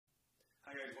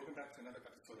welcome back to another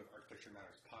episode of Architecture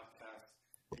Matters podcast.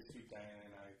 This week, Diane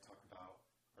and I talk about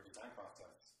our design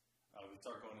process. We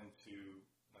start going into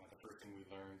the first thing we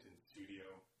learned in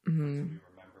studio, first thing we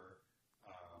remember,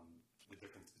 the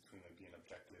difference between like being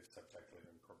objective, subjective,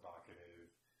 and provocative.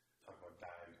 Talk about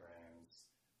diagrams,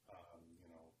 a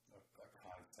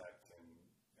concept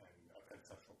and a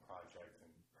conceptual project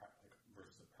and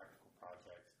versus a practical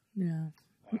project. Yeah.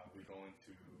 We go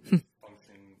into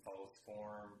function follows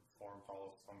form, form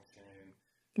follows function.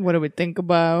 What do we think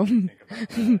about?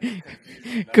 Confusion,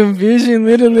 Confusion,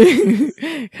 literally.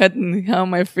 How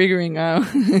am I figuring out?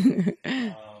 Just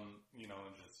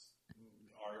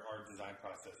our design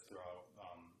process throughout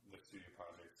the studio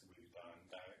projects we've done.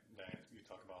 That you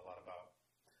talk about a lot about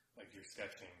like your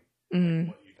sketching,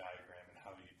 like what you diagram and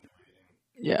how you do it. And,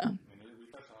 Yeah. We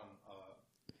touched on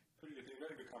pretty good thing. We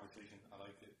had a good conversation. I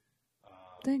liked it.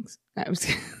 Thanks. I was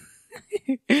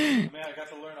Man, I got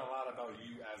to learn a lot about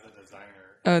you as a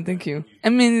designer. Oh, thank you. I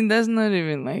mean, that's not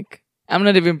even like, I'm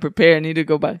not even prepared. I need to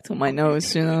go back to my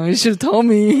notes, You should have told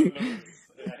me.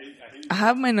 I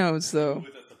have my notes, though.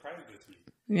 With a surprise this week.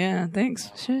 Yeah,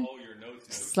 thanks. Shit. All your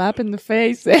notes. Slap in the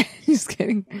face. Just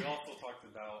kidding. We also talked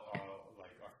about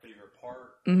like our favorite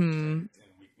part, strengths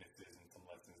and weaknesses, and some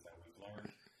lessons that we've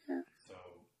learned. Yeah. So,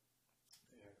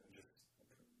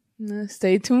 just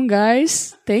Stay tuned,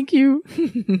 guys. Thank you. what was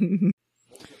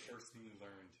the first thing you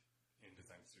learned in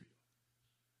design studio?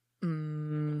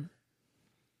 I'm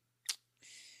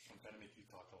trying to make you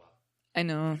talk a lot. I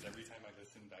know. Because every time I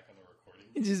listen back on the recording,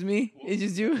 It's just me. It's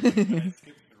just you. when I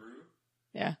skip through.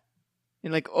 Yeah.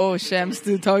 You're like, oh, shit, I'm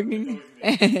still talking.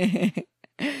 What's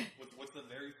the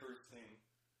very first thing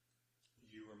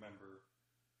you remember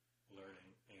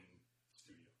learning in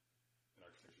studio, in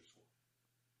architecture school?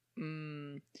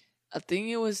 I think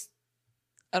it was,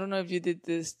 I don't know if you did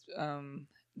this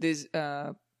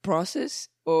process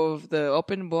of the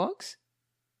open box.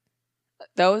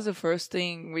 That was the first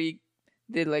thing we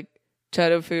did, like try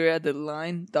to figure out the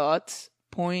line, dots,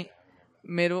 point,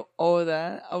 middle, all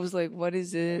that. I was like, what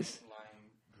is this?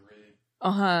 Line, grid.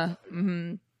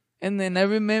 And then I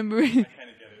remember I kind of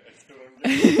get it. I still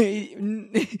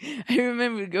don't get it. I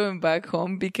remember going back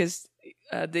home because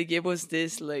they gave us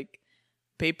this like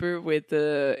paper with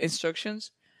the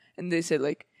instructions, and they said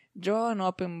like draw an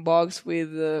open box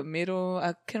with the middle.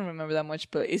 I can't remember that much,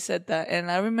 but it said that, and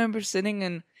I remember sitting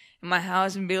in my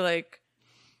house and be like,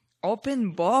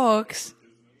 open box.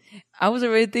 I was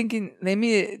already thinking, let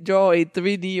me draw a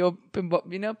 3D open box,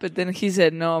 but then he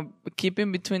said, no, keep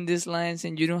in between these lines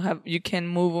and you can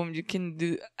move them. You can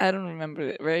do, I don't remember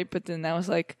it, right? But then I was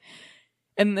like,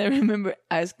 and I remember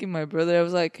asking my brother, I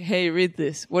was like, hey, read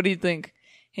this. What do you think?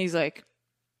 He's like,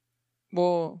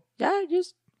 well, yeah,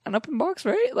 just an open box,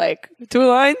 right? Like 2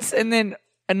 lines and then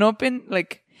an open,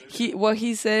 like what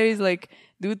he said is like,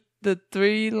 do the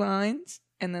 3 lines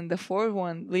and then the 4th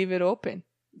one, leave it open.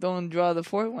 Don't draw the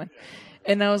 4th one.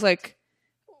 And I was like,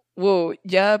 whoa,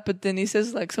 yeah, but then he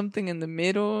says like something in the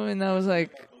middle, and I was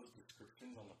like, Those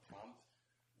descriptions on the prompt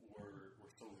were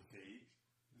so vague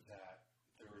that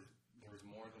there was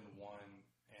more than one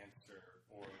answer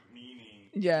or meaning.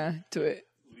 yeah, to it.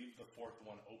 Leave the 4th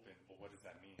one open, but what does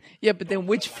that mean? Yeah, but then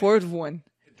which 4th one?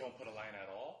 Don't put a line at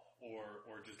all,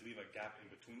 or just leave a gap in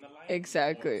between the lines.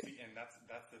 Exactly. And that's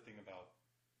the thing about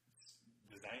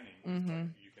designing.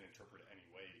 Like, you can interpret it any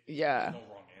way. Yeah. There's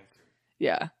no wrong answer.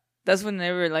 Yeah. That's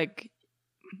whenever like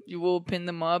you will pin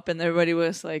them up and everybody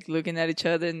was like looking at each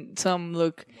other, and some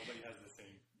look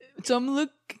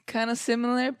kind of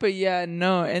similar, but yeah,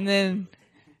 no. And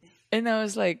I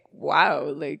was like, wow,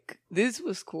 like this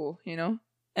was cool, And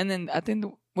then I think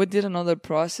we did another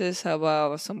process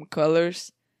about some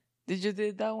colors. Did you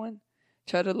did that one?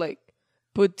 Try to like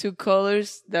put 2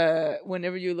 colors that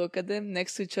whenever you look at them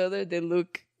next to each other, they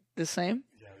look the same.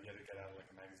 Yeah, you had to get out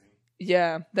like a magazine.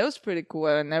 Yeah, that was pretty cool.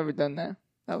 I never done that.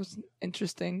 That was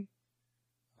interesting.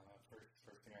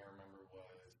 First thing I remember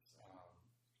was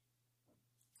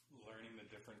learning the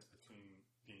difference between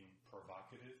being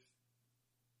provocative.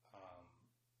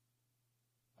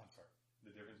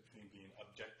 The difference between being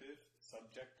objective,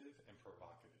 subjective, and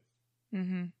provocative. Do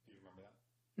you remember that?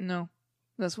 No,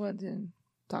 that's what I didn't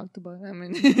talk about. I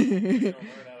mean, You don't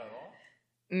remember that at all?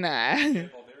 nah. You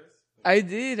have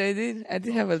Balderas? I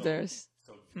did have a thirst.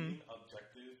 So being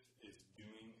objective is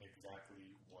doing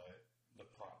exactly what the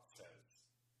prompt says.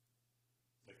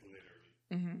 Like literally.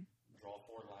 Draw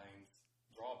 4 lines,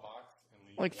 draw a box, and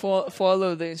leave. Like one side.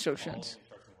 follow the instructions.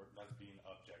 That's being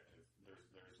objective.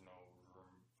 There's no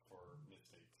room for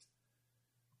mistakes.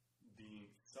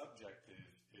 Being subjective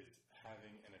is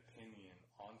having an opinion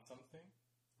on something,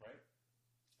 right?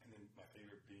 And then my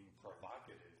favorite, being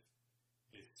provocative,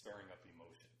 is stirring up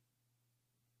emotion.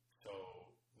 So,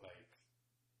 like,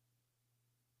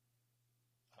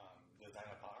 design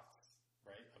a box,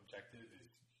 right? Objectively,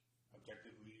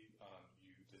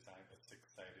 you design a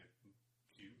six-sided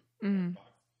cube, Mm-hmm. box.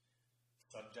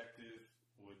 Subjective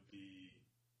would be,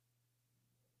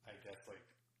 I guess, like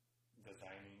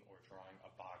designing or drawing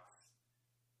a box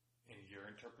in your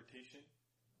interpretation,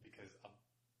 because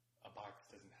a box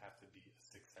doesn't have to be a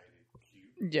six-sided cube,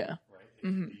 Yeah. right? It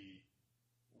Mm-hmm. could be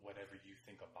whatever you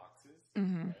think a box is,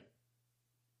 Mm-hmm. right?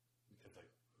 Because like,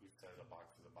 who says a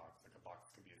box is a box? Like a box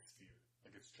could be a sphere.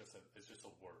 Like it's just a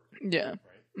word, Yeah.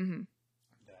 right? Mm-hmm.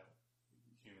 That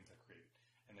humans have created,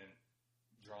 and then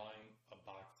drawing a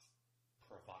box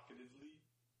provocatively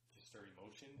to stir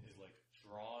emotion is like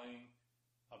drawing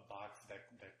a box that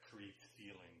creates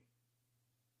feeling.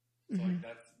 So Mm-hmm. like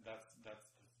that's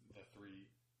the three.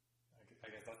 I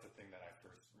guess that's the thing that I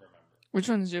first remember. Which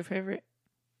one is your favorite?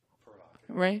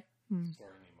 Provocative, Right? Mm.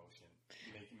 stirring emotion,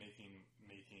 making it.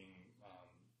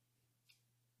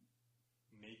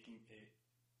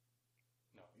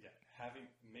 No, yeah,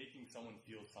 making someone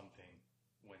feel something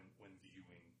when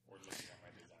viewing or looking at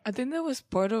my design. I think that was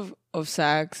part of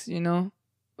SACS, you know?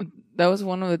 That was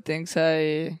one of the things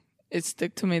it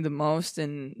stuck to me the most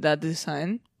in that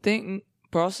design thing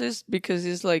process, because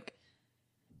it's like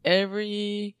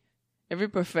every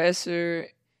professor,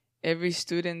 every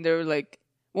student, they're like,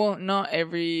 well, not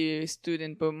every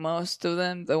student, but most of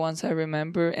them, the ones I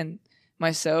remember, and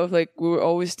myself, like, we were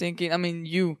always thinking, I mean,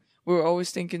 we were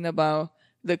always thinking about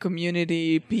the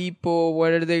community, people,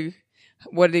 what are they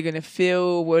gonna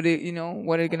feel, what are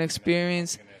they gonna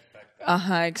experience.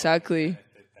 Exactly.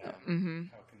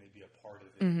 Mm-hmm. How can they be a part of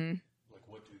it? Mm-hmm. Like,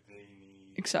 what do they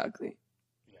need? Exactly.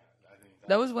 Yeah, I think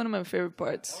That was one of my favorite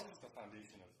parts. That was the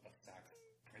foundation of SACS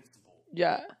principle.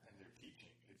 Yeah. And their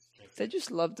teaching. It's just. They just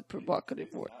love the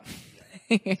provocative word.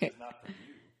 It's just not for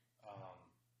you.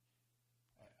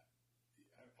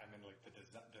 I mean, like the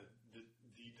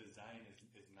design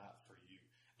is not for you.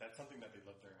 That's something that they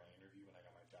loved during my interview when I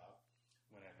got my job.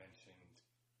 When I mentioned,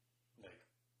 like,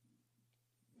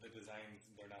 the designs,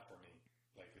 they're not for me.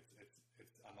 Like, it's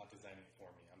I'm not designing it for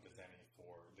me. I'm designing it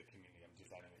for the community. I'm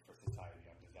designing it for society.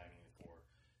 I'm designing it for,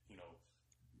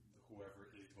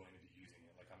 whoever is going to be using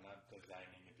it. Like, I'm not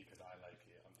designing it because I like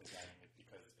it. I'm designing it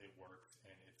because it works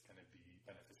and it's going to be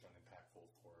beneficial and impactful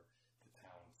for the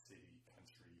town, city,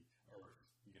 country, earth.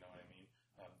 You know what I mean?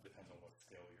 Depends on what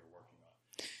scale you're working on.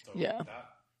 So yeah.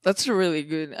 That's really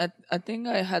good. I think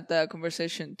I had that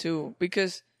conversation too,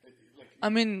 because I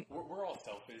mean, we're all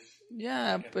selfish.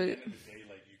 Yeah, like, but at the end of the day,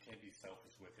 like, you can't be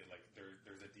selfish with it. Like,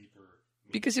 there's a deeper.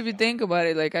 Because if you think about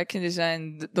it, like, I can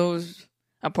design those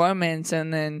apartments,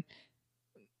 and then,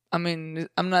 I mean,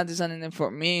 I'm not designing them for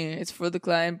me. It's for the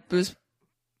client,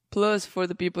 plus for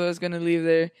the people that's gonna live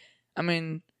there. I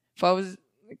mean, if I was,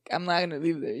 like, I'm not gonna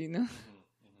live there, you know.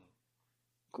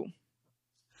 Cool.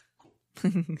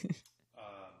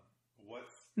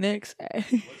 Next. What's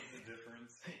the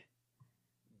difference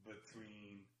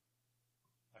between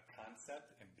a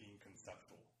concept and being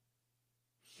conceptual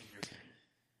in your opinion?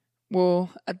 Well,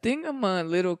 I think I'm a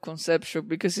little conceptual,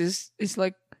 because it's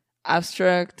like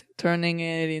abstract, turning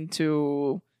it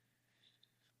into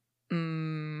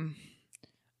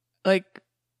like,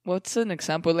 what's an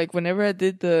example? Like, whenever I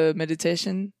did the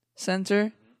meditation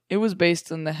center, it was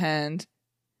based on the hand.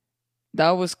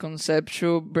 That was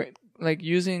conceptual, like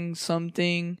using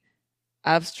something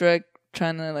abstract,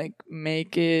 trying to like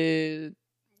make it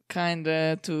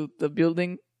kinda to the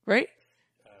building, right?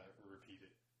 Repeat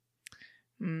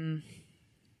it.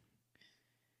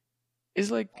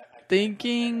 It's like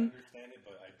thinking. I understand it,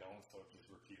 but I don't. So just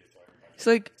repeat it so everybody. It's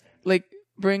like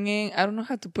bringing. I don't know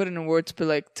how to put it in words, but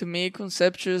like, to me,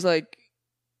 conceptual is like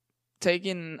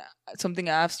taking something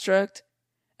abstract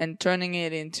and turning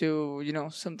it into,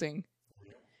 something.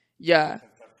 Real? Yeah.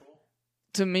 Conceptual?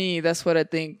 To me, that's what I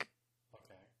think.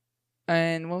 Okay.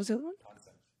 And what was the other one?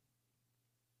 Concept.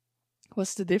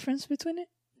 What's the difference between it?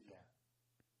 Yeah.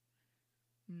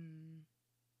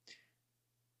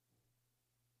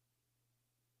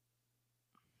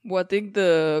 Well, I think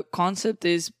the concept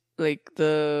is like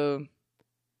the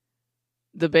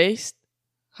base,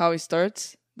 how it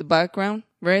starts, the background,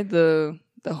 right? The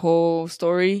whole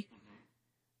story.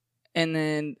 And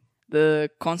then the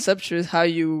conceptual is how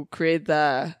you create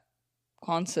that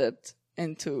concept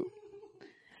into.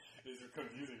 It's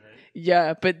confusing, right?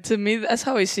 Yeah, but to me, that's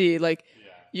how I see it. Like,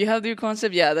 you have your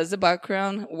concept. Yeah, that's the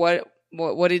background. What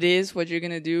it is, what you're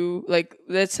gonna do. Like,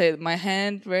 let's say my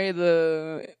hand, right?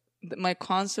 My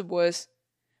concept was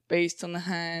based on the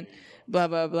hand. Blah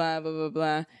blah blah blah blah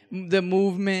blah. The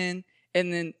movement,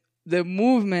 and then the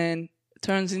movement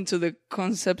turns into the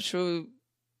conceptual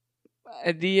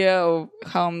idea of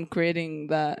how I'm creating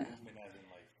that. Movement as in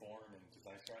like form and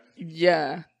design strategy.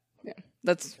 Yeah,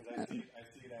 that's. Because I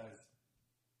see it as,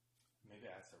 maybe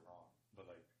I said wrong, but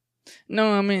like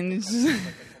No, I mean it's. like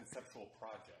a conceptual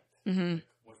project. Mhm. Like,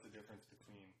 what's the difference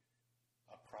between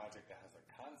a project that has a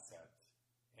concept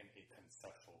and a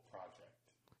conceptual project?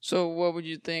 So, what would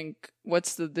you think?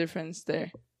 What's the difference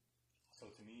there? So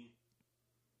to me,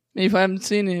 If I'm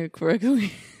seeing it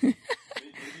correctly.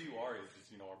 maybe you are. It's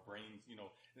just, our brains,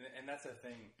 and that's the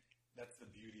thing. That's the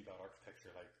beauty about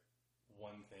architecture. Like,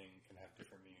 one thing can have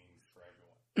different meanings for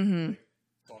everyone. Mhm. Like,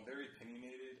 so I'm very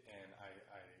opinionated, and I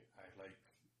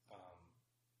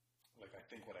I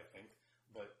think what I think.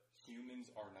 But humans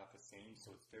are not the same,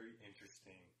 so it's very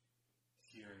interesting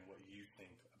hearing what you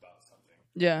think about something.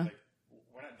 Yeah. Like,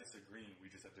 we're not disagreeing. We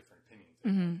just have different opinions.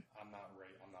 Mhm. I'm not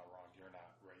right. I'm not wrong. You're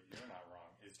not right. You're not wrong.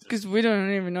 It's just Because we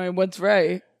don't even know what's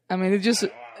right. I mean, it just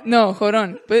no. Hold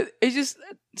on, but it just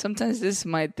sometimes this is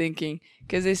my thinking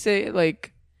because they say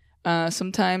like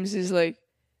sometimes it's like,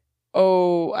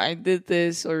 oh, I did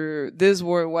this or this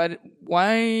word.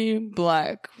 Why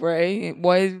black? Right?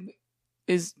 Why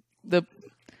is the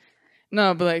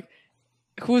no? But like,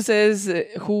 who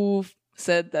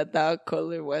said that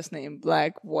color was named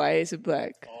black? Why is it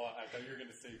black? Oh, I thought you were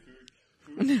gonna say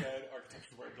who said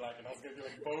architecture were black, and I was gonna be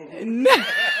like,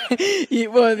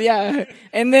 boom. Well, yeah,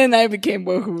 and then I became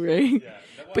bohu, right? Yeah,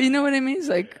 But you know what I mean? It's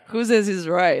like, who says is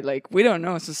right? Like, we don't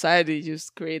know. Society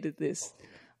just created this.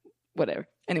 Whatever.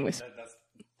 Anyways. That's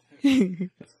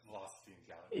philosophy and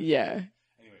reality. Yeah.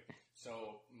 Anyway,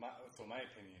 so my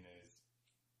opinion is,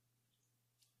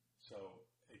 so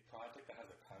a project that has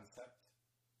a concept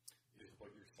is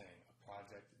what you're saying. A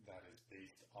project that is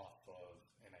based off of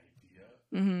an idea,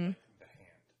 Mm-hmm. like the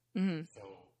hand. Mm-hmm. So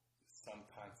some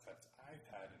concepts I've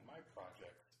had in my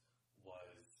projects was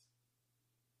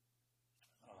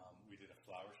we did a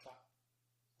flower shop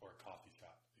or a coffee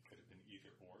shop. It could have been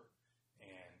either or.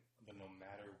 But no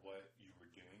matter what you were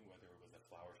doing, whether it was a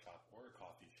flower shop or a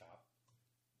coffee shop,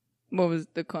 What was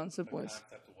the concept the was?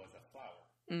 concept was a flower.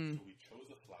 Mm. So we chose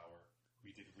a flower,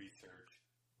 we did research,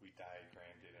 we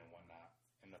diagrammed it and whatnot,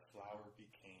 and the flower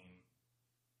became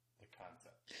the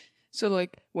concept. So,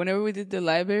 like, whenever we did the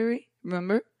library,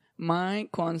 remember? My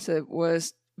concept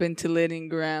was ventilating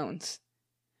grounds,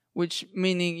 which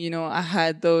meaning, I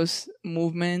had those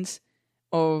movements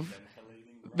of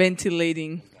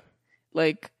ventilating,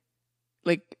 like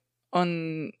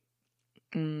on,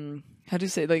 how do you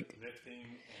say, like, Lifting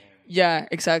and yeah,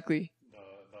 exactly.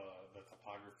 the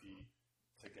topography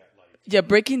to get like Yeah,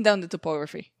 breaking down the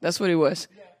topography. That's what it was.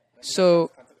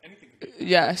 So, anything could be.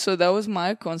 yeah, so that was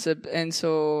my concept. And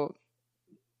so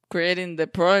creating the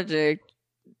project,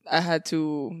 I had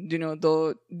to,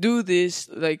 do this,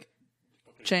 like,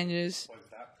 Okay, changes. was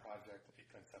that project a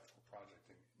conceptual project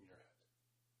in your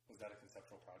head? Was that a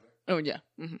conceptual project? Oh, yeah.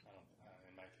 Hmm. In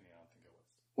my opinion, I don't think it was.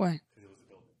 Why? Because it was a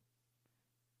building.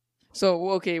 So,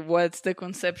 okay, what's the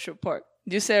conceptual part?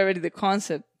 You say already the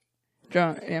concept.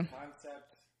 Yeah. Concept.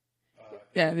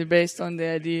 Yeah, they're based on the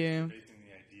idea. Based on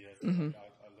the idea. So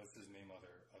let's just name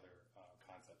other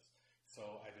concepts. So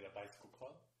I did a bicycle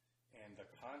club, and the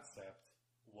concept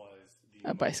was the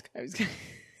A bicycle. I was gonna-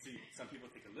 See, some people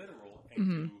take it literal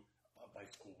and do a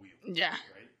bicycle wheel. Yeah.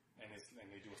 Right, and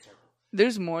they do a circle.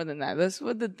 There's more than that. That's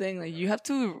what the thing. Like, you have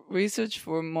to research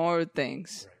for more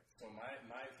things. Right. So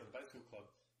my for the bicycle club,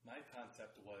 my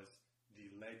concept was the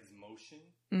legs motion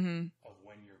Mm-hmm. of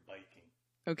when you're biking.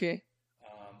 Okay.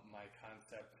 My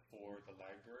concept for the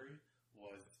library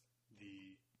was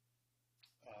the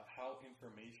how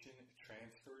information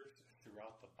transfers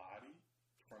throughout the body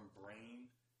from brain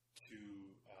to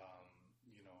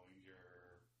your.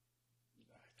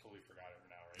 I totally forgot it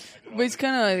now, right? But it's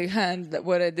kind of like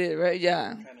what I did, right?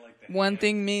 Yeah. Kinda like the One hand.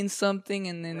 thing means something,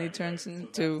 and then it Right, turns right. So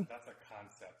into. that's a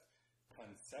concept.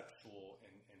 Conceptual,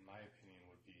 in my opinion,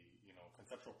 would be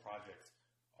conceptual projects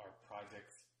are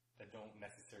projects that don't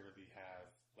necessarily have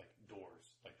like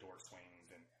doors, like door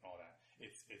swings and all that.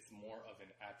 It's more of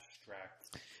an abstract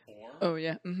form. Oh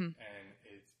yeah. Mm-hmm. And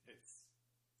it's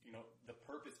the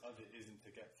purpose of it isn't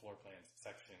to get floor plans,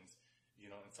 sections,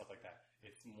 and stuff like that.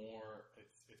 It's more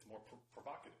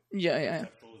provocative. Yeah, yeah.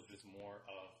 Conceptual is just more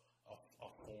of a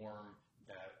form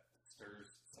that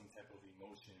stirs some type of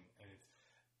emotion, and it's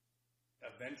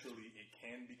eventually it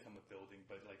can become a building,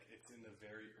 but like it's in the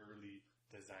very early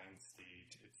design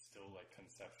stage. It's still like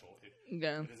conceptual. It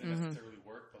Yeah. doesn't Mm-hmm. necessarily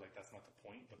work, but like that's not the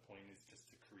point. The point is just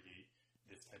to create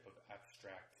this type of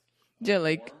abstract Yeah,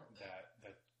 like form that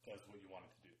does what you want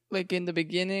it to do. in the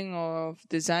beginning of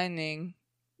designing,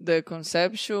 the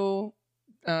conceptual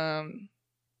um,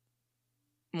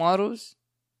 models.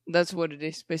 That's what it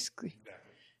is, basically.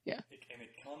 Exactly. Yeah. And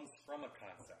it comes from a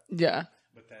concept. Yeah.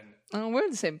 But then... We're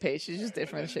on the same page. It's just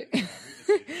different shit. But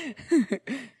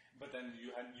then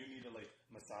you need to, like,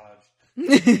 massage and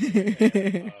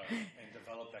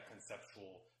develop that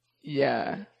conceptual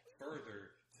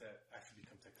further to actually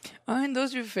become technical. Aren't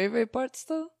those your favorite parts,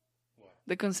 though? What?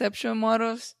 The conceptual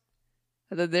models?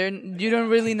 That you don't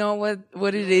really know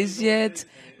what it is yet,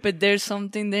 but there's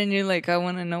something there and you're like, I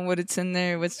want to know what it's in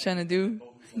there, what's trying to do.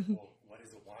 Like, well, what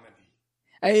is a wannabe?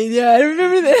 I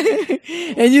remember that.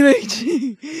 And you're like,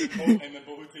 and then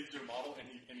Bohu takes your model and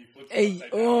he flips it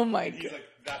upside down. Oh my and he's god. like,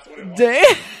 that's what it was.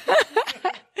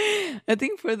 I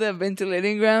think for the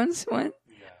ventilating grounds one,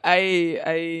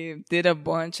 I did a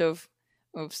bunch of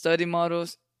study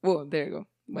models. Whoa, there you go.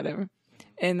 Whatever.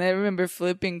 And I remember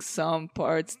flipping some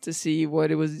parts to see what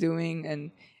it was doing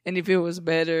and if it was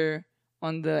better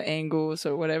on the angles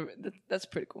or whatever. That's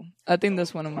pretty cool. I think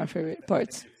that's one of my favorite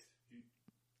parts.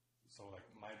 So, like,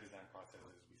 my design process is,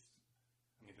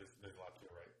 there's a lot to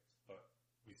it, right? But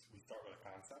we start with a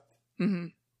concept.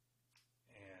 Mm-hmm. And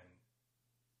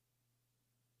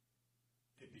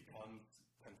it becomes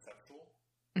conceptual,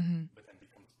 Mm-hmm. but then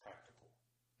becomes practical.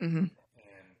 Mm-hmm.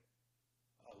 And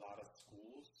a lot of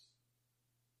schools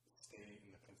stay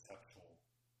in the conceptual.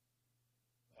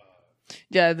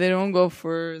 Yeah, they don't go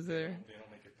further. They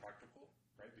don't make it practical,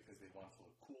 right? Because they want to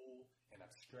look cool and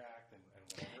abstract and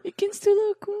whatever. It can still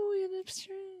look cool and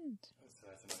abstract. So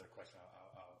that's another question.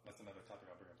 That's another topic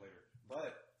I'll bring up later.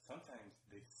 But sometimes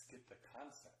they skip the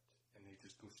concept and they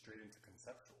just go straight into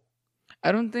conceptual.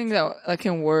 I don't think that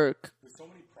can work. There's so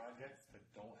many projects that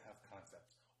don't have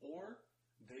concepts, or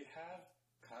they have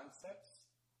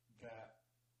concepts that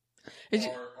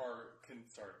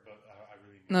sorry, but I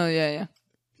really need No, yeah.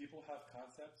 People have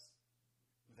concepts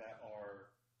that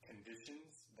are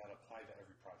conditions that apply to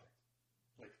every project,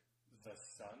 like the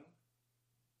sun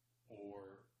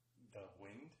or the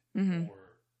wind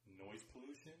or noise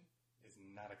pollution is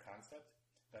not a concept.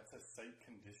 That's a site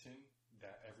condition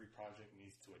that every project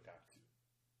needs to adapt to.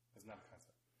 It's not a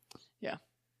concept. Yeah.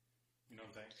 You know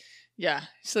what I'm saying? Yeah.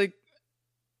 It's like,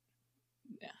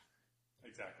 yeah.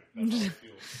 Exactly. That's how I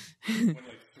feel. When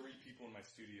like 3 people in my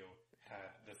studio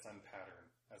had the sun pattern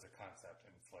as a concept,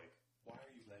 and it's like, why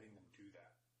are you letting them do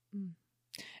that?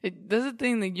 That's the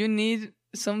thing. Like, you need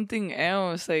something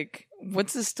else. Like,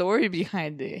 what's the story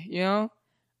behind it? You know,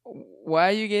 why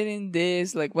are you getting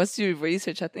this? Like, what's your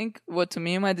research? I think to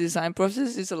me, my design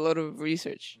process is a lot of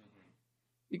research,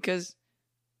 because,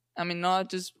 I mean, not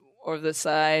just the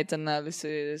site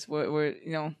analysis, where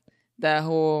that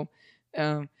whole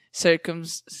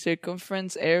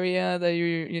circumference area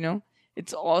that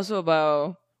it's also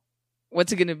about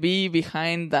what's it gonna be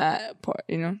behind that part.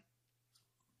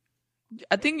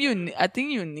 I think you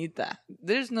need that.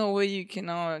 There's no way you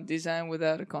can design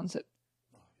without a concept.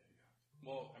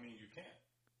 Well, I mean, you can.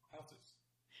 Houses.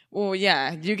 Well,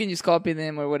 yeah, you can just copy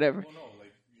them or whatever. Well, no,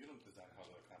 like, you don't design a house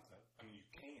with a concept. I mean, you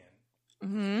can.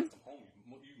 Mm-hmm. From home,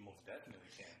 you most definitely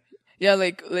can. Yeah,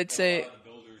 like, let's say. A lot of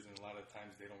builders, and a lot of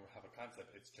times they don't have a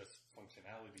concept. It's just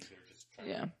functionality. They're just trying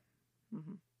to.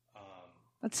 Mm-hmm.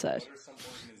 That's sad. What are some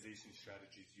organization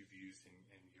strategies you've used in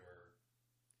your...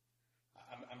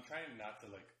 I'm trying not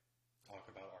to, like, talk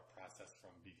about our process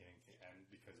from beginning to end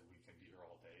because we can be here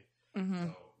all day. Mm-hmm.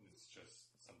 So it's just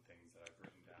some things that I've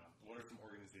written down. What are some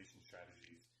organization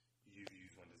strategies you've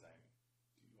used when designing?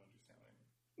 Do you understand what I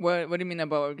mean? What do you mean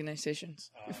about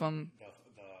organizations? The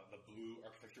blue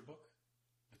architecture book,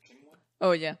 the King one.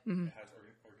 Oh yeah. Mm-hmm. It has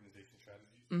organization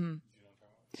strategies. Mm-hmm. Do you know what I'm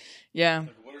talking about? Yeah.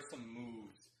 Like, what are some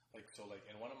moves? Like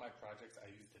in one of my projects, I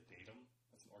used a datum.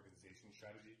 That's an organization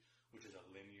strategy, which is a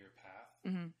linear path.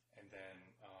 Mm-hmm. And then,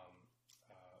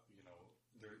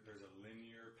 there's a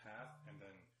linear path, and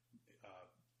then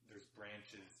there's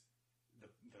branches. The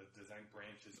design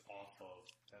branches off of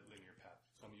that linear path.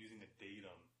 So I'm using the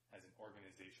datum as an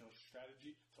organizational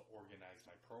strategy to organize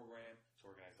my program, to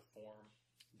organize the form.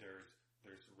 There's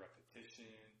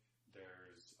repetition.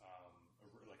 There's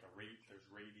there's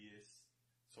radius.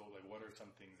 So, like, what are some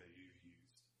things that you've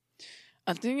used?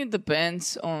 I think it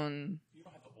depends on. You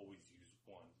don't have to always use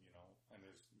one, and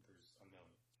there's a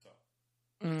million. So,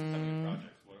 some of your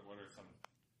projects, what are some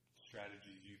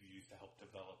strategies you've used to help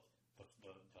develop the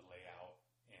layout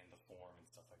and the form and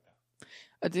stuff like that?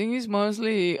 I think it's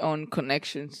mostly on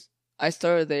connections. I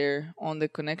started there on the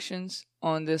connections,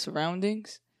 on the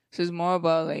surroundings. So it's more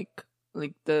about like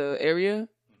the area.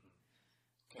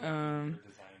 Your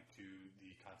design to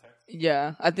the context?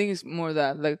 Yeah, I think it's more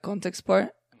that, like, context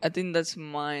part. I think that's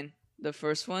mine, the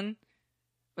first one.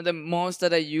 But the most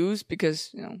that I use, because,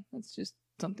 that's just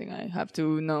something I have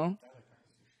to know.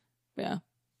 Yeah.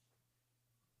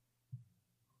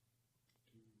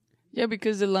 Yeah,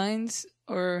 because the lines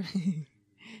are.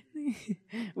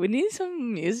 We need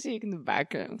some music in the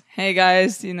background. Hey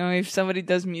guys, if somebody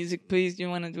does music, please, do you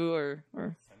want to do or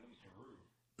Send them through.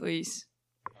 please?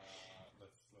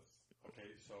 Let's.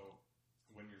 Okay, so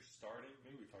when you're starting,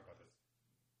 maybe we talk about this.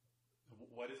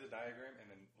 What is a diagram,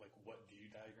 and then like what do you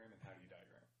diagram, and how do you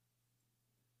diagram?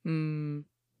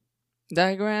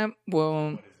 Diagram.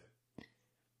 Well, What is it?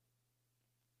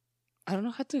 I don't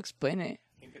know how to explain it. I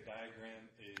think a diagram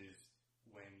is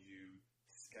when you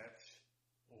sketch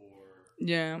or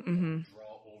Yeah.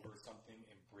 draw over something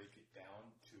and break it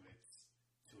down to its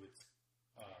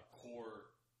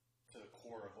core, to the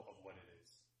core of what it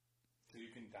is. So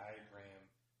you can diagram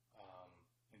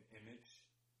an image,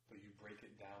 but you break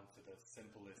it down to the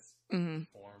simplest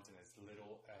forms and as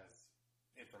little as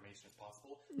information as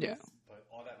possible. Yeah. But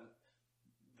all that,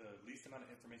 the least amount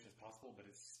of information as possible, but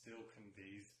it still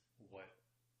conveys what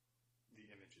the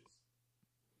image is.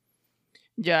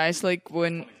 Yeah, it's like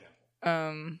when One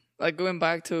example. like going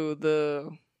back to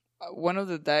the one of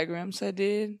the diagrams I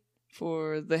did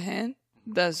for the hand.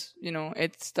 That's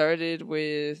it started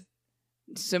with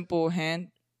simple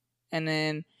hand, and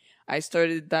then I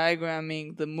started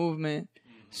diagramming the movement.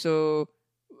 So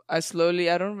I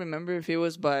don't remember if it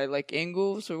was by like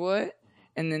angles or what,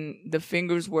 and then the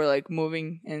fingers were like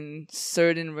moving in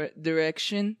certain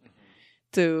direction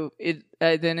to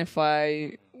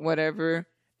identify whatever,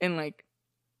 and like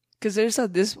because there's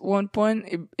at this one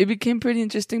point it became pretty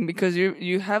interesting because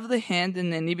you have the hand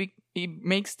and then it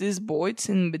makes these voids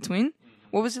in between.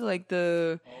 What was it like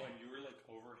the? Oh, and you were like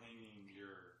overhanging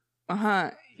your.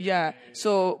 Yeah.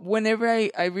 So whenever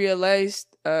I realized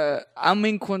I'm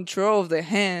in control of the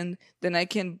hand, then I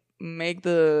can make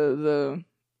the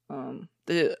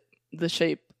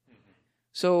shape.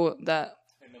 So that.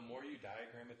 And the more you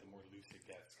diagram it, the more loose it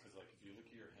gets. Because like if you look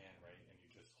at your hand, right, and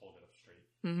you just hold it up straight,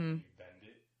 and you bend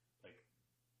it, like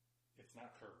it's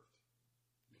not curved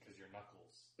because your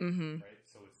knuckles, right?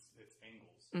 So it's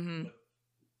angles. But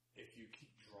if you keep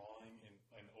drawing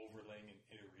and overlaying and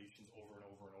iterations over and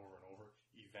over and over and over,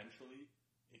 eventually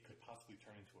it could possibly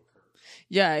turn into a curve.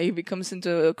 Yeah, it becomes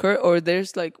into a curve, or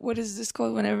there's like, what is this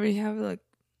called whenever you have like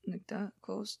that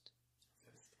closed?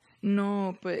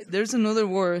 No, but there's another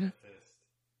word.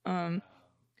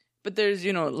 But there's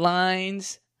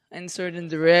lines in certain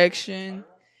direction.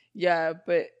 Yeah,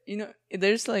 but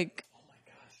there's like. Oh my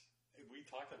gosh, we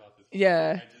talked about this.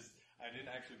 Yeah. I didn't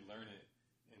actually learn it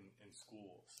in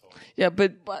school. So. Yeah,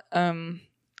 but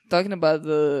talking about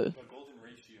the golden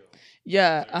ratio.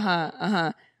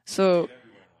 Yeah. So.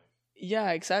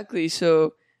 Yeah, exactly.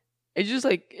 So it's just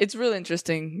like it's really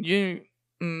interesting.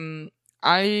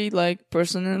 I like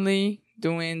personally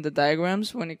doing the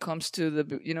diagrams when it comes to the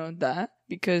that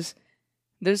because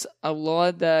there's a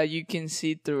lot that you can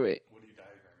see through it. What are you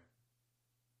diagramming?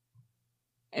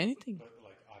 Anything. But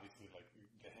like obviously, like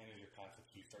the hand is your concept,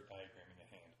 so you start diagramming the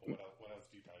hand. But what else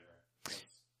do you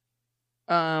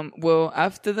diagram? Well,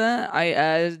 after that,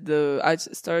 I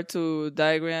start to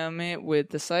diagram it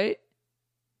with the site.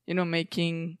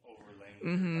 Making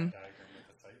overlaying diagram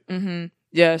with the site.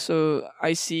 Yeah, so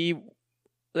I see.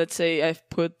 Let's say I've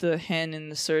put the hand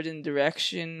in a certain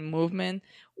direction, movement.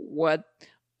 What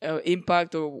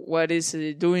impact or what is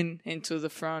it doing into the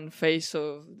front face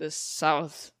of the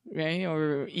south, right,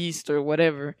 or east or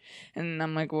whatever? And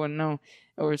I'm like, well, no,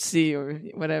 or C or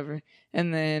whatever.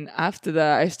 And then after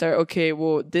that, I start. Okay,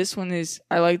 well, this one is.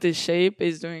 I like the shape.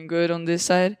 Is doing good on this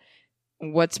side.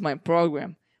 What's my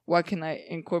program? What can I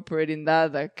incorporate in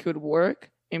that could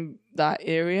work in that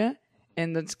area,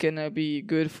 and that's gonna be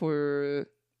good for.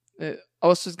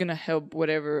 Also, it's gonna help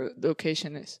whatever the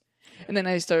occasion is, and then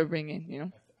I start bringing. I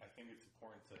think it's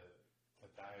important to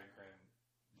diagram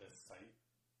the site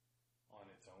on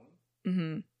its own,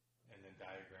 and then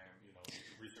diagram.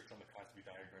 Research on the concept, you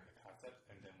diagram the concept,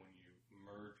 and then when you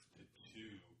merge the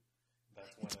two,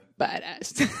 that's when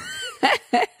badass.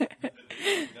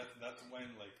 that's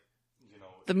when like.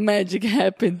 The magic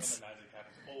happens.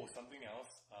 Oh, something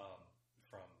else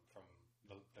from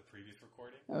the previous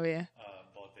recording. Oh yeah.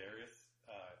 Baldarius.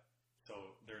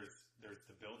 So there's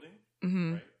the building,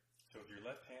 right? So if your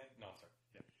left hand, no, I'm sorry.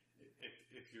 Yeah.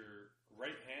 If your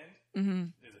right hand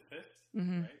is a fist,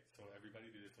 right? So everybody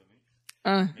do this with me.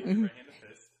 Make your right hand a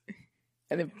fist.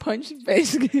 And then punch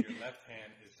basically. Your left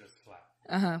hand is just flat.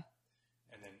 And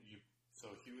then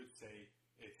so he would say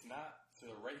it's not. So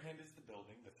the right hand is the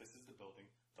building, the fist is the building,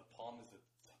 the palm is the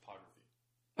topography.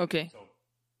 Okay. So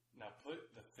now put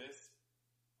the fist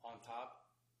on top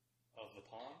of the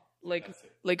palm. Like that's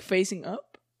it. Like facing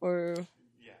up or.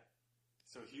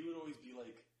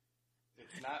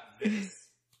 not this.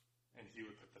 And he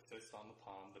would put the fist on the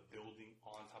palm, the building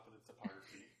on top of the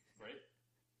topography, right?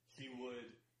 He would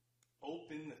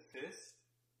open the fist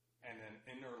and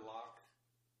then interlock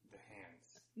the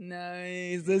hands.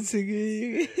 Nice. That's a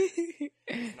good.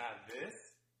 It's not this.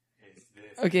 It's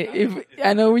this. Okay, It's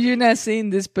I know you're not saying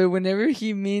this, but whenever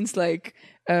he means like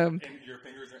and your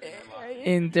fingers are interlocking.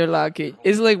 interlocking,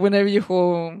 it's like whenever you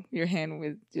hold your hand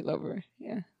with your lover.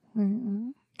 Yeah.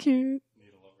 Cute.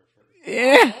 Need a lover first.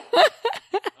 Yeah.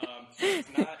 So it's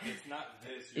not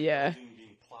this. Your Yeah. building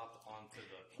being plopped onto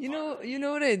the. You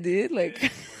know what I did? Like,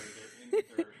 This is where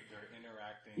they're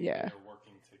interacting. Yeah. And they're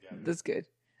working together. that's good.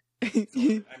 So, I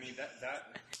mean that.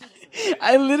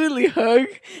 I literally hug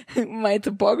my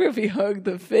topography hug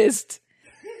the fist.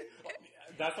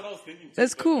 That's what I was thinking. Too,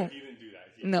 That's but cool. He didn't do that.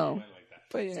 No. He went like that.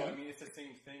 But, you so know. I mean, it's the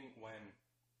same thing when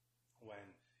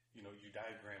you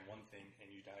diagram one thing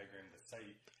and you diagram the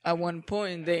site. At one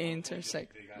point, they At one point,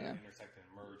 intersect. They gotta Yeah. intersect and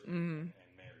merge and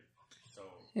marry. So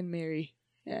And Mary.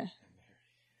 Yeah.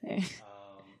 and marry. Yeah.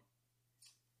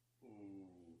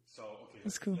 So okay,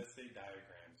 That's cool. let's say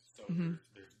diagrams. So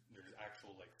there's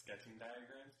actual like sketching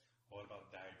diagrams. What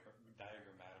about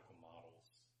diagrammatical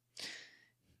models?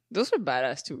 Those are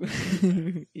badass too.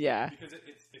 Yeah. Because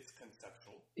it's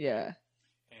conceptual. Yeah.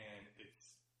 And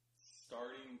it's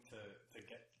starting to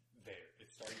get there.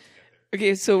 It's starting to get there.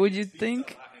 Okay, so would you It speaks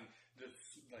think? a lot, and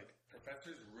like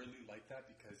professors really like that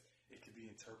because it could be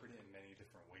interpreted in many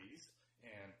different ways,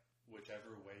 and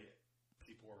whichever way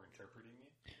people are interpreting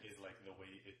it is like the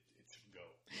way it should go.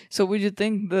 So would you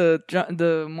think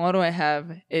the model I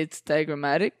have it's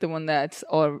diagrammatic, the one that's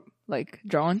all like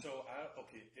drawn? So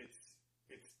okay,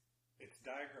 it's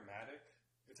diagrammatic,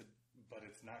 but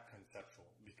it's not conceptual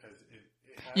because it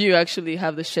has, You actually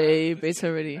have the shape. It's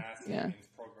already massive yeah. and it's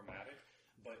programmatic,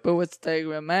 But what's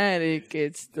diagrammatic?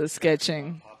 It's the sketching.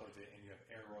 on top of it, and you have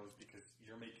arrows because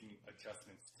you're making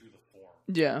adjustments to the form.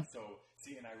 Yeah. So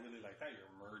see, and I really like that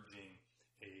you're merging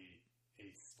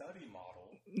a study model.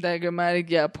 Diagrammatic,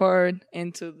 yeah, part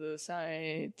into the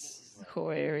sides,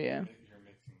 whole area. You're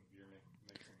mixing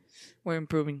the two. We're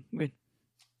improving. Good.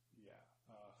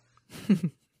 Yeah.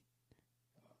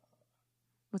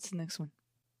 What's the next one?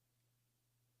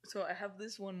 So I have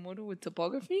this one model with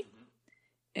topography,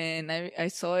 and I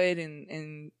saw it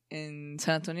in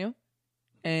San Antonio,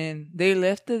 and they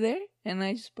left it there, and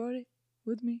I just brought it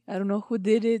with me. I don't know who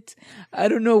did it. I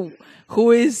don't know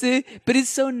who is it, but it's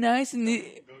so nice. And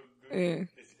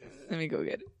let me go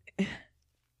get it.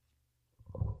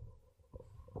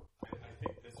 I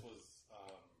think this was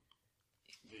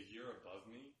the year above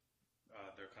me,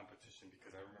 their competition,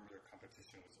 because I remember their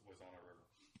competition was on a river.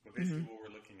 But basically what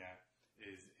we're looking at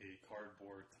is a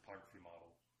cardboard topography model.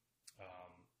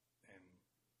 And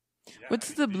yeah,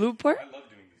 What's the blue part? I love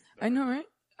doing these. I know, right?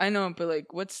 I know, but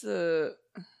like, what's the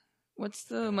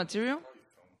material?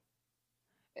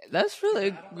 That's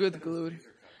really good glued.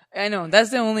 I know,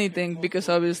 that's the only thing, because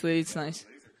obviously it's nice.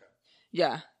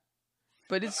 Yeah.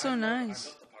 But it's so nice. I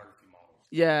love topography models.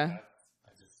 Yeah.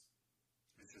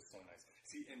 It's just so nice.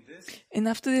 See, in this, And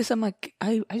after this, I'm like,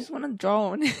 I just want to draw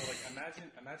one. so like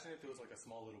imagine if there was like a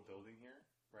small little building here,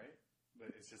 right? But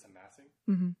it's just a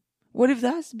massing. What if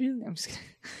that's beauty? I'm just kidding.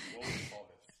 What would you call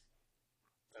this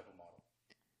type of model?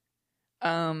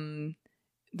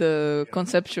 The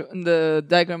conceptual, the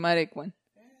diagrammatic one.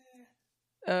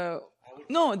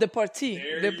 No, the party.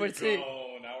 There The you party.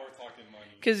 go. Now we're talking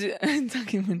money. Because I'm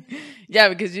talking when, yeah,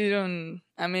 because you don't.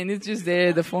 I mean, it's just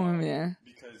there, the form, yeah.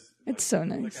 Because It's so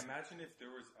like nice. imagine if there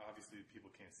was, obviously people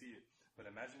can't see it, but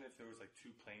imagine if there was like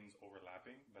two planes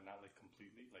overlapping, but not like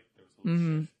completely, like there was a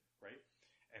little shift, right?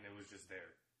 And it was just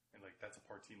there, and like that's a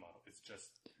party model. It's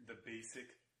just the basic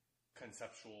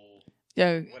conceptual,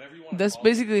 Yeah, whatever you want. that's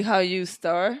basically how you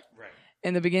start right.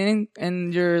 in the beginning,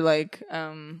 and your like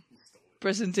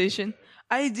presentation.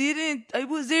 I didn't. I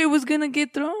was there. It was gonna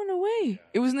get thrown away.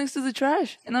 It was next to the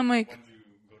trash, and I'm like, When did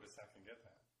you go to SAC and get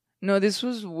that? no, this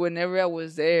was whenever I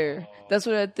was there. That's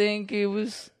what I think it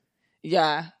was.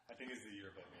 Yeah, I think it's the year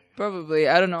above me. probably.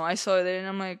 I don't know. I saw it there, and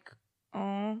I'm like,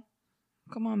 oh,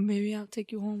 come on, baby, I'll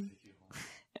take you home.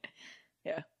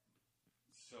 Yeah,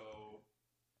 So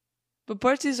but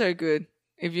parties are good.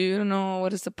 If you don't know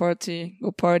what is the party,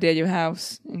 go party at your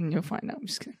house, and you'll find out. I'm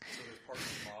just kidding. there's party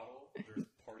model, there's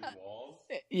party walls,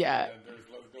 Yeah. and there's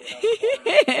let's go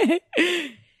have a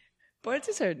party.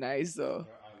 Parties are nice though.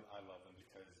 I love them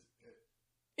because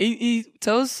He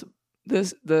tells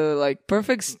the like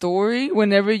perfect story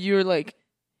whenever you're like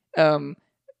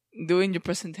doing your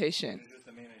presentation. it's just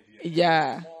the main idea.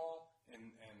 Yeah. They're small and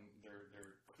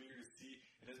they're clear to see.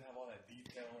 It doesn't have all that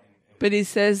detail and But it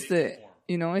says basic that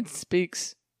form. it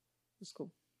speaks It's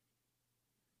cool.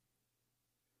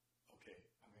 Okay,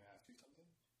 I'm going to ask you something.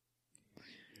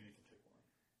 You need to pick one.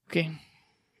 Okay.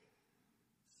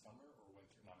 Summer or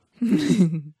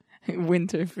winter? No,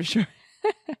 Winter for sure.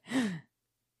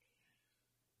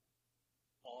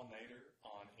 all-nighter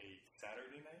on a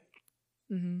Saturday night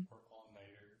Mm-hmm. or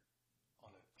all-nighter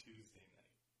on a Tuesday night?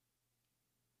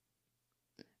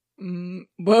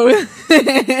 Both.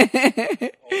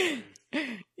 Always.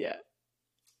 Yeah.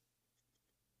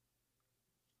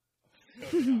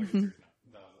 Okay.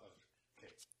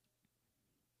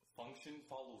 Function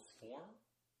follows form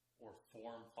or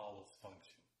form follows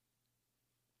function?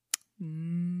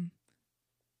 Mm-hmm.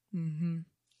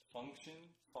 Function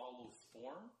follows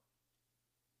form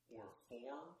or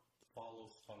form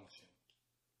follows function?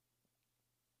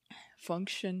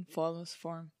 Function follows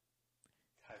form.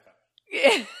 High five.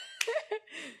 Yeah.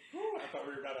 Woo, I thought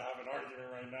we were about to have an argument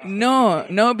right now.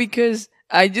 No, because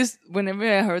whenever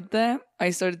I heard that,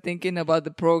 I started thinking about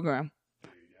the program.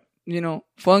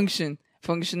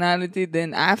 Functionality.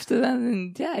 Then after that,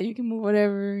 then yeah, you can move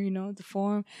whatever, the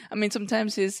form. I mean,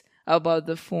 sometimes it's about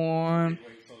the form.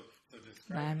 Wait, so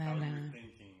describe how you're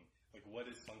thinking. Like, what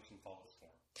is function follows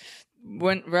form?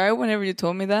 Whenever you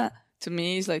told me that, to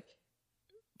me, it's like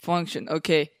function.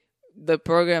 Okay, the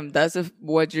program, that's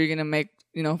what you're gonna make,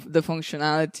 the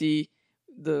functionality,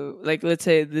 let's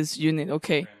say this unit,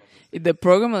 okay. The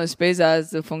program of the space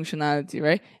has the functionality,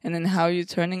 right? And then how you're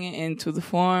turning it into the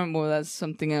form, well, that's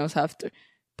something else after.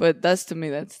 But to me,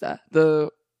 that's that.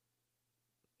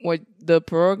 What the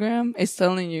program is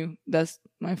telling you, that's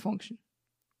my function.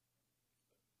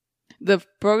 The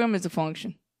program is the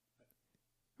function,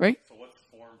 right? So what's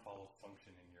form follows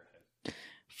function in your head?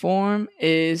 Form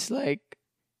is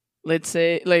let's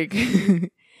say,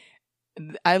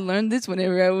 I learned this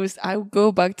whenever I would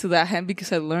go back to that hand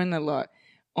because I learned a lot.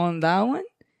 On that one,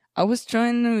 I was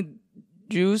trying to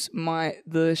use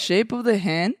the shape of the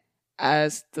hand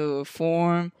as the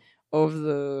form of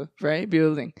the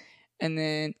building. And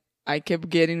then I kept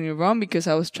getting it wrong because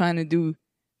I was trying to do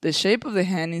the shape of the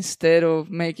hand instead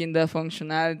of making the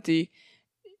functionality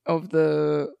of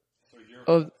the... So your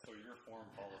form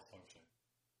follows function?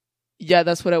 Yeah,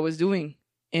 that's what I was doing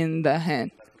in the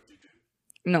hand. That's what you do?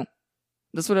 No,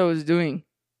 that's what I was doing.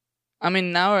 I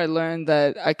mean, now I learned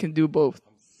that I can do both.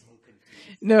 I'm so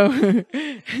confused. No.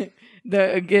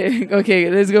 Okay,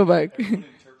 let's go back. Everyone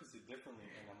interprets it differently,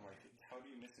 and I'm like, how do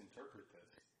you misinterpret this?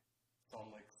 So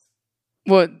I'm like...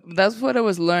 Well, that's what I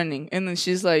was learning. And then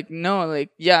she's like, no,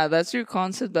 yeah, that's your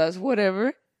concept, that's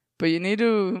whatever. But you need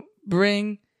to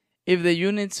bring, if the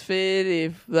units fit,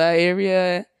 if the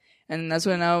area. And that's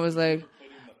when I was like... You're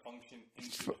putting the function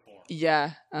into the form.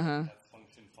 Yeah, That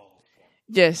function follows form.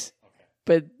 Yes. Okay.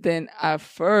 But then at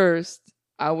first,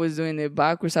 I was doing it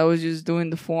backwards. I was just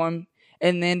doing the form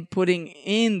and then putting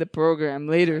in the program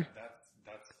later.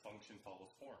 That's function follows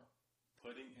form.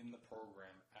 Putting in the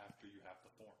program after you have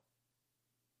the form.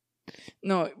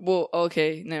 No, well,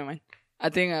 okay, never mind. I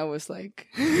think I was like...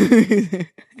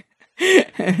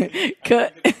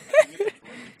 Cut.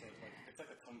 It's like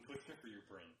a tongue twister for your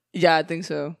brain. Yeah, I think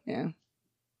so, yeah.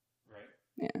 Right?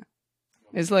 Yeah.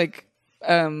 It's like,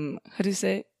 how do you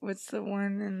say? What's the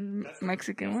one in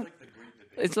Mexican one? Like the great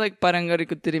debate. It's like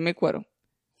parangaricutirimecuaro.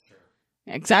 Sure.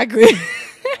 Exactly.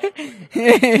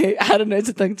 I don't know, it's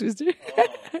a tongue twister. But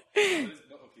it's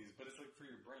like for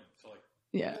your brain. So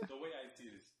Yeah. The way I see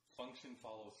it is function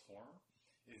follows form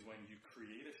is when you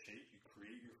create a shape, you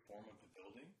create your form of the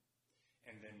building,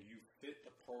 and then you fit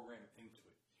the program into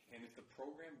it. And if the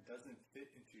program doesn't fit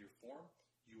into your form,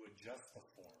 you adjust the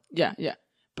form. Yeah.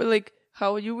 But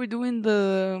how you were doing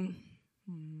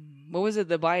what was it,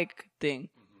 the bike thing?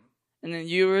 Mm-hmm. And then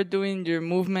you were doing your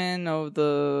movement of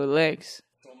the legs.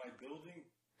 So my building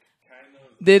kind of...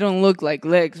 They don't look like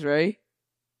legs, right?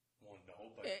 Well, no,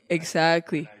 but...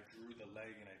 Exactly. I drew the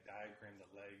leg and I diagrammed the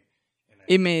leg. And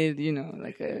it made, it made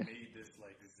this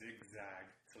zigzag,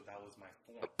 so that was my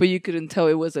form. But you couldn't tell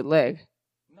it was a leg.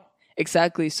 No.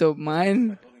 Exactly, so mine...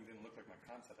 My building didn't look like my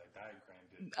concept. I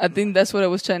diagrammed it. I think that's what I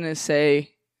was trying to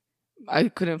say. I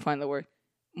couldn't find the word.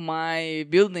 My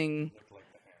building... Looked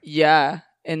like the hand. Yeah.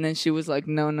 And then she was like,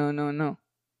 no. Okay, that's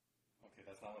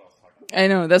not what I was talking about. I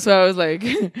know, that's why I was like...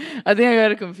 I think I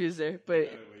got it confused there. But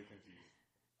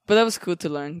that was cool to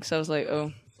learn. Because I was like,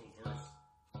 oh... So verse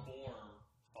form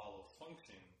follows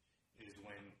function is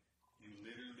when you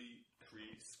literally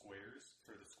create squares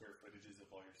for the square footages of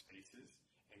all your spaces,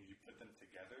 and you put them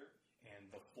together, and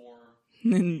the form is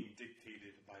being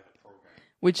dictated by the program.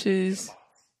 Which is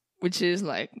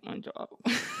like my job.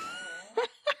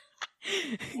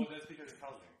 Well, that's because it's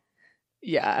housing.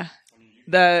 Yeah. When you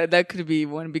That could be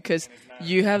one because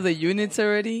you have the units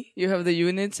already. You have the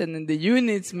units, and then the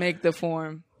units make the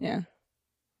form. Yeah.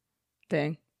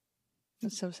 Dang.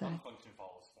 That's so sad. Function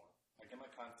follows form. I get my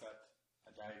concept,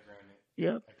 I diagram it,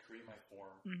 Yep. I create my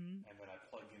form, and then I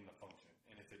plug in the function.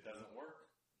 And if it doesn't work,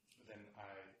 then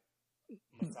I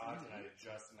massage and I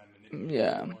adjust and I manipulate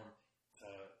the form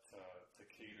to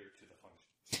cater to the function.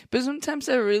 But sometimes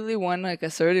I really want like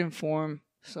a certain form,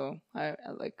 so I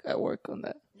work on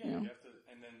that. Yeah, you have to,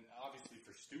 and then obviously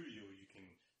for studio you can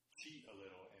cheat a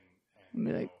little and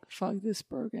be like, fuck this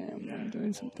program, I'm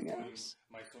doing something else.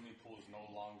 My swimming pool is no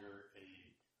longer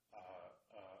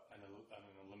an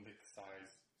Olympic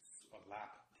size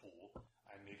lap pool.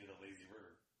 I made it a lazy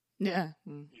river. Yeah.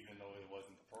 Even though it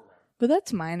wasn't the program. But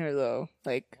that's minor though.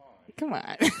 Like, come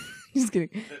on. Just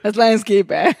kidding. That's landscape,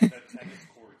 The tennis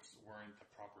courts weren't the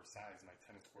proper size. My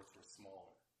tennis courts were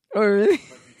smaller. Oh, really?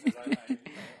 But because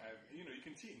you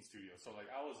can cheat in studio. So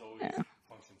like I was always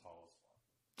function follows form.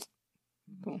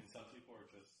 Cool. And some people are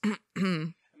just. I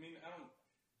mean, I don't.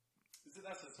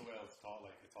 That's just the way I was taught.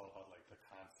 Like it's all about like the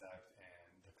concept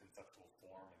and the conceptual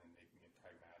form, and then making it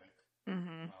pragmatic.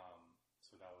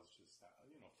 So that was just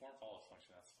form follows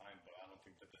function. That's fine, but I don't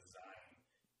think the design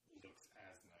looks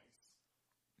as nice.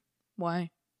 Why?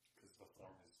 Because the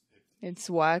form is it's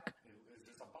whack. It's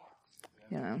just a box.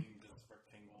 Yeah. Just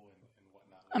rectangle and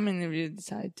whatnot. I mean, if you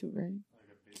decide to, right? Like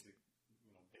a basic,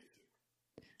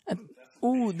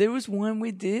 basic. There was one we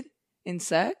did in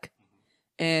SAC,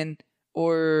 and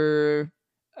our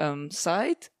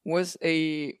site was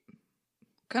a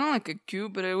kind of like a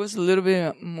cube, but it was a little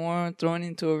bit more thrown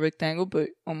into a rectangle, but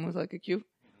almost like a cube,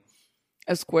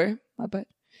 a square. My bad.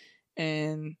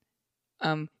 And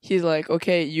he's like,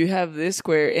 okay, you have this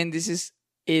square, and this is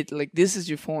it. Like this is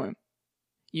your form.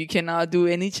 You cannot do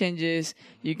any changes.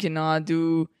 You cannot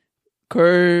do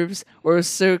curves or a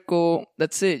circle.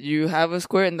 That's it. You have a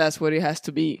square, and that's what it has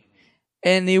to be.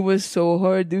 And it was so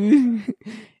hard, dude.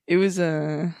 It was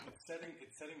It's setting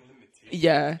limitations.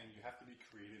 Yeah. And you have to be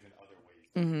creative in other ways.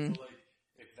 So like,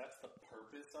 if that's the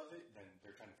purpose of it, then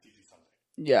they're trying to teach you something.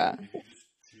 Yeah. If you just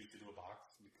choose to do a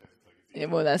box because like.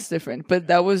 Well, that's different. But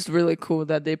that was really cool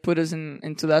that they put us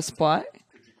into that spot.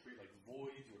 Could you create like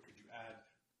voids, or could you add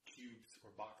cubes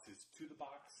or boxes to the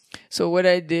box? So what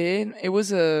I did, it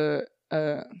was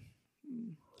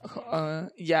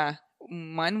yeah,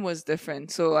 mine was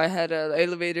different. So I had an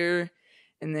elevator,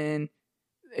 and then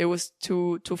it was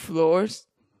two floors,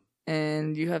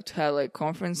 and you have to have like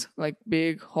conference, like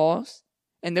big halls,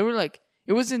 and they were like,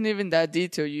 it wasn't even that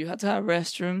detailed. You had to have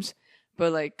restrooms,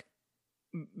 but like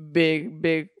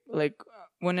big, like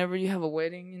whenever you have a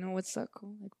wedding, what's that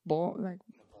called? Like ballroom.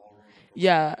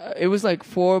 Yeah, it was like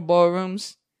 4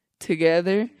 ballrooms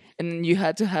together, and then you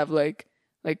had to have like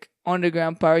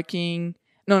underground parking.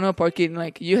 No parking.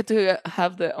 Like you had to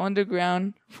have the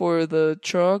underground for the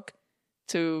truck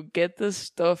to get the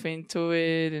stuff into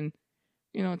it, and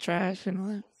trash and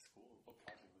all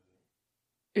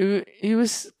that. It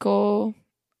was called,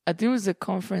 I think it was a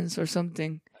conference or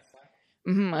something.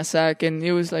 A SAC, and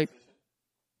it was like,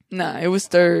 nah, it was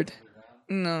third.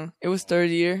 No, it was third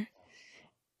year,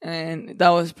 and that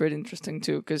was pretty interesting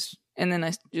too. And then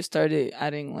I just started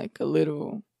adding like a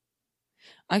little.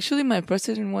 Actually, my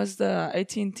president was the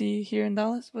AT&T here in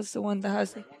Dallas. Was the one that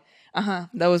has it?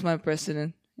 That was my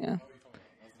president. Yeah.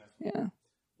 Yeah.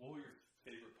 What were your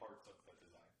favorite parts of the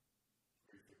design?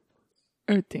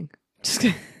 Everything. Just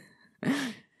kidding.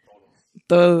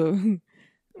 Todo.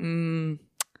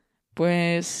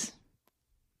 Pues.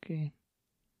 Okay.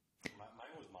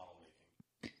 Mine was model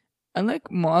making. I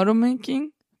like model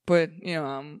making, but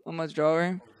I'm a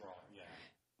drawer.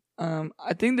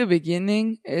 I think the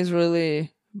beginning is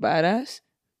really badass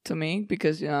to me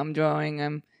because I'm drawing,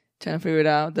 I'm trying to figure it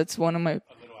out. That's one of my. A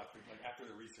little after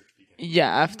the research begins. Yeah,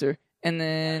 after, and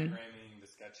then. Diagramming, the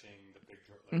sketching, the big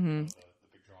drawings,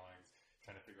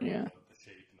 trying to figure out the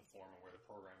shape and the form and where the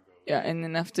program goes. Yeah, and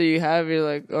then after you have, you're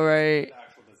like, all right. The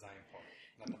actual design part,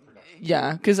 not the production.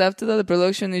 Yeah, because after that, the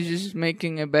production is just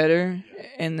making it better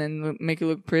and then make it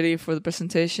look pretty for the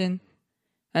presentation.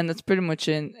 And that's pretty much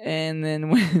it. And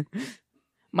then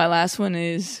my last one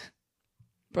is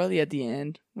probably at the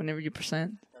end, whenever you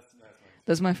present.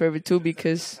 That's my favorite too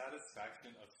because.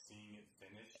 Satisfaction of seeing it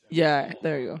finished. Yeah,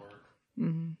 there you go.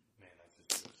 Man, that's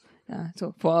just yeah,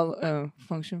 so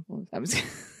function. I'm just What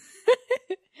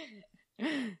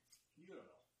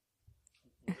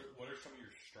are some of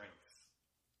your strengths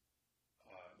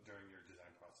during your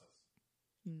design process?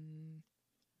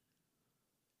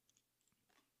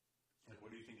 Like,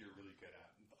 what do you think you're really good at?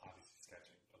 Obviously,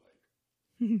 sketching, but like.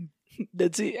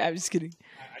 That's it. I'm just kidding.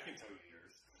 I can tell you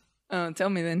yours. Tell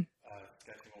me then.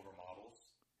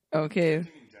 Okay.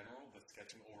 Sketching in general, but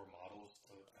sketching over models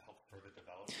to help further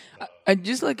develop. I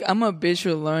just like I'm a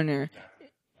visual learner. Exactly.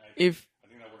 If I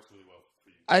think that works really well for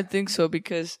you. I think so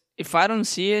because if I don't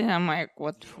see it, I'm like,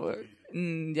 what for?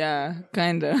 Yeah,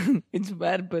 kinda. It's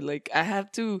bad, but like I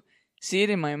have to see it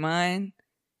in my mind,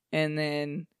 and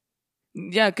then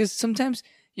yeah, because sometimes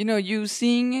you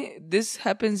seeing it. This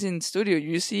happens in studio.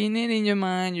 You seeing it in your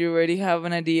mind. You already have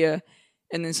an idea,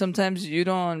 and then sometimes you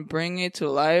don't bring it to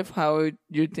life how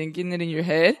you're thinking it in your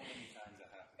head. Many times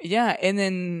that happens. Yeah, and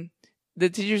then the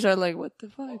teachers are like, "What the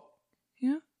fuck?"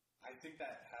 Yeah. I think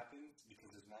that happens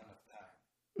because there's not enough time.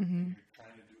 Mm-hmm. You're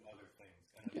trying to do other things,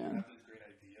 and like, you Yeah. have this great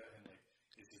idea, and like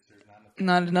it's just there's not enough.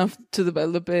 Not enough to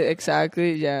develop it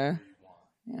exactly. Yeah. Where you want.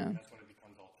 Yeah. And that's when it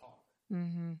becomes all talk.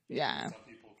 Mm-hmm. Yeah. Some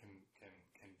people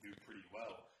can do pretty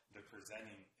well. They're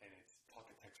presenting, and it's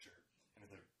architecture, and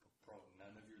it's like, bro,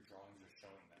 none of your drawings are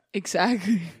showing that.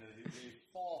 Exactly. And they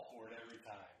fall for it every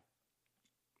time.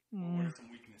 What are some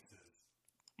weaknesses?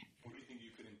 What do you think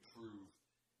you could improve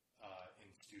in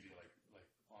studio, like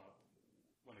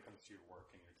when it comes to your work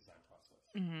and your design process?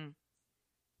 Mm-hmm.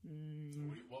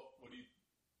 What do you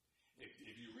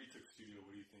if you retook studio?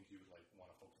 What do you think you would like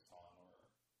want to focus on or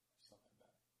something like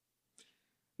that?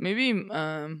 Maybe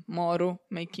model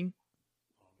making.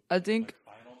 I think,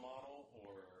 Like final model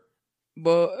or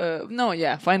but no,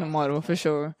 yeah, final model for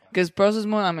sure. Because process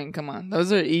model, I mean, come on,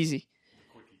 those are easy.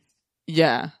 the quickies?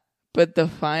 Yeah, but the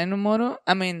final model,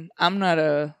 I mean, I'm not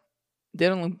a. They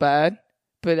don't look bad,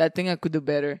 but I think I could do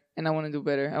better, and I want to do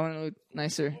better. I want to look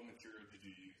nicer. What material did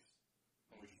you use?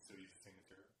 And would you still use the same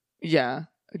material? Yeah,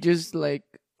 just like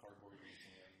Cardboard,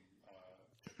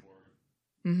 chipboard,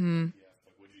 mm-hmm.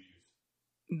 like what did you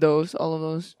use? Those, all of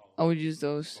those. I would use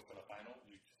those. But for the final,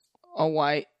 you just All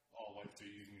white. all white, so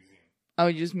you use museum. I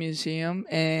would use museum,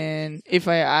 and if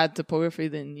I add topography,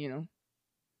 then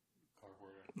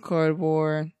Cardboard.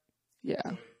 cardboard. Yeah,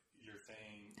 So you're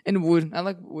saying and wood. I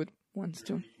like wood ones your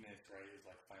too. weakness, right, is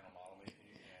like final model making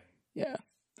and Yeah.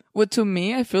 Well, to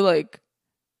me, I feel like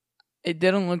it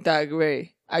didn't look that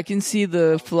great. I can see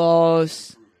the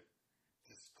flaws. improve it.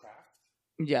 Just craft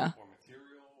Yeah. or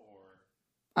material or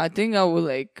I think I would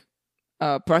like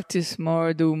practice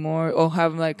more, do more, or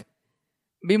have like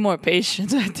be more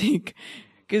patient. I think,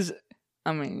 because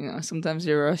I mean, sometimes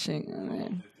you're rushing. I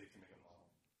mean, if they can make a model.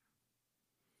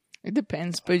 it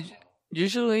depends, but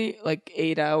usually like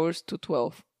 8 hours to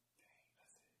 12.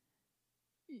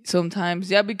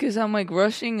 Sometimes, yeah, because I'm like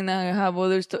rushing and I have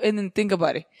other stuff. And then think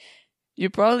about it. You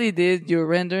probably did your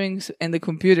renderings in the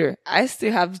computer. I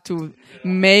still have to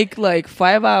make like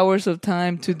 5 hours of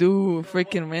time to do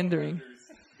freaking rendering.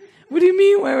 What do you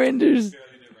mean, why renders? Yeah,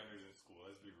 you did renders in school.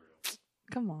 Let's be real.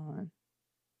 Come on.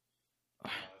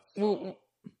 So Well,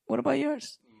 what about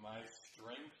yours? my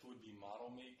strength would be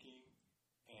model making,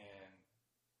 and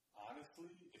honestly,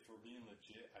 if we're being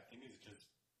legit, I think it's just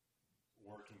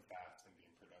working fast and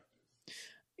being productive.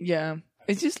 Yeah,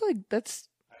 it's just like that's.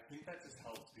 I think that just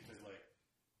helps because, like,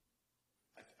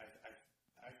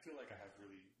 I feel like I have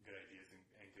really good ideas and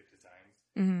good designs,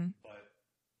 Mm-hmm. but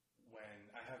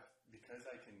when because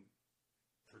I can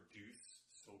produce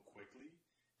so quickly,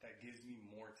 that gives me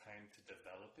more time to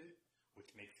develop it,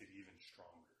 which makes it even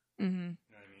stronger. Mm-hmm.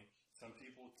 You know what I mean? Some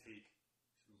people take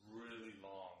really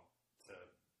long to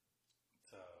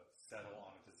settle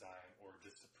on a design or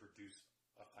just to produce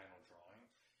a final drawing,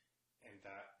 and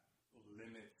that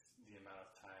limits the amount of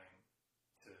time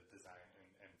to design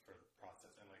and for the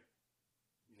process. And like,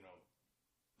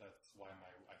 that's why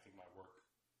I think my work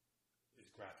is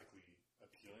graphically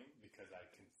appealing because I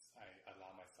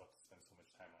allow myself to spend so much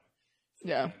time on it. So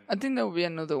Yeah, I think that would be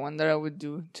another one that I would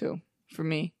do too. For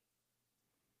me,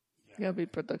 yeah, be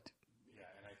productive. yeah,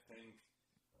 and I think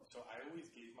so. I always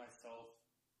gave myself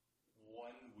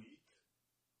 1 week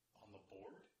on the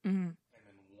board, Mm-hmm. and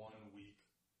then 1 week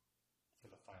for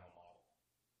the final model.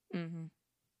 Mm-hmm.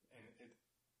 And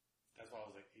that's why I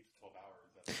was like 8 to 12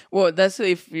 hours. Well, that's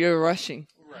if you're rushing.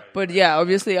 Right. But right. yeah,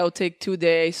 obviously I'll take 2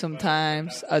 days But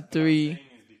sometimes, that's at 3. What I'm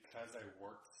saying is because I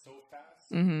worked so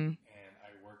fast, Mm-hmm. and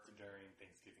I worked during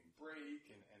Thanksgiving break,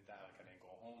 and that like I didn't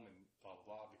go home and blah blah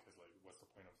blah because like what's the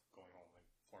point of going home like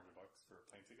 $400 for a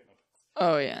plane ticket? No thanks.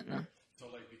 Oh yeah, no. So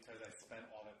like because I spent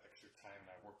all that extra time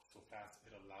and I worked so fast,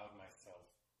 it allowed myself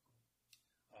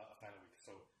a final week.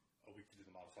 So a week to do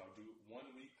the model. So I would do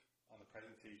 1 week on the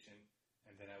presentation,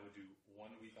 and then I would do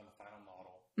 1 week on the final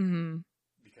model Mm-hmm.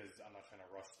 because I'm not trying to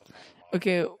rush the final model.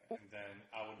 Okay, And then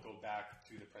I would go back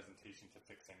to the presentation to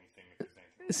fix anything if there's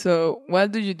anything wrong. so what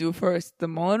do you do first,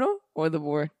 the model or the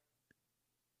board?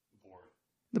 Board.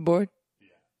 The board.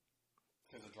 Yeah.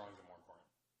 Because the drawings are more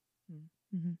important.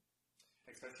 Mm-hmm.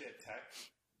 Especially at tech,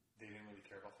 they didn't really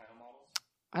care about final models.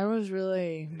 I was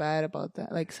really bad about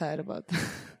that, like sad about that.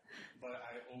 But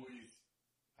I always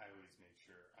made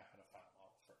sure I had a final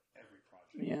model for every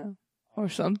project. Yeah, or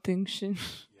something. Shit.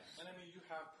 Yeah, and I mean, you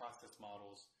have process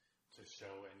models to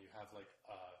show, and you have like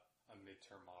a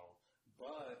midterm model.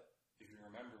 But if you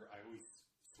remember, I always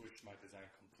switched my design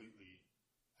completely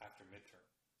after midterm.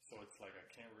 So it's like I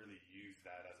can't really use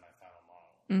that as my final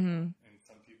model. Mm-hmm. And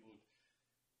some people,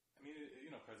 I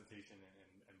mean, presentation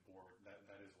and board,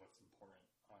 that is what's important.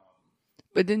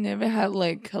 But they never had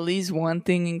like at least one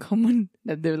thing in common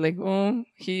that they're like, oh,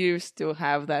 here still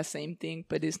have that same thing,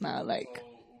 but it's not like. So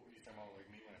you're talking about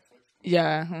like me when I switched?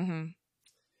 Yeah. Mm-hmm.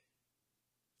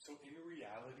 So in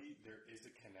reality, there is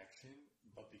a connection,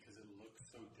 but because it looks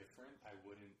so different, I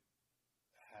wouldn't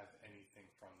have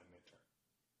anything from the midterm.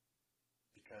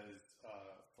 Because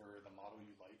for the model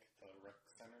you like, the rec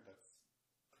center that's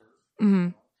curved,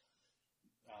 Mm-hmm.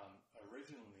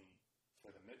 Originally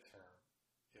for the midterm,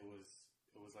 it was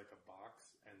like a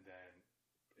box, and then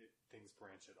things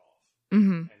branch it off,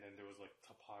 Mm-hmm. and then there was like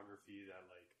topography that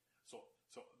like so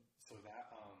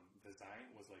that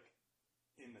design was like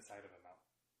in the side of a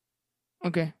mountain.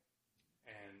 Okay.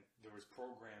 And there was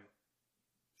program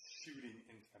shooting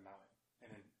into the mountain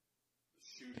and then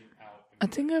shooting out. I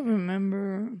think I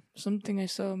remember something I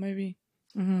saw maybe.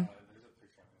 Mm-hmm. There's a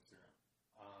picture on Instagram.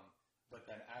 But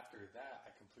then after that,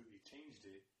 I completely changed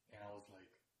it, and I was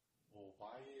like, well,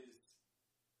 why is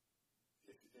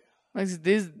Like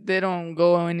this, they don't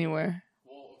go anywhere.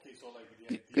 Well, okay, so like the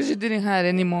idea, Because you didn't have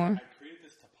it anymore. I created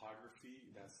this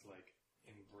topography that's like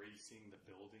embracing the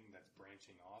building that's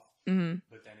branching off. Mm-hmm.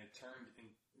 But then it turned in.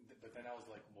 But then I was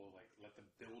like, well, like let the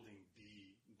building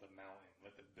be the mountain,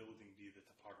 let the building be the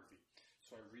topography.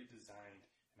 So I redesigned,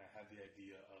 and I had the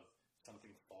idea of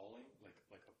something falling, like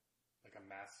a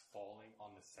mass falling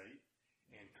on the site,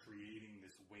 and creating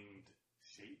this winged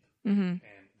shape. Mm-hmm.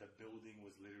 And the building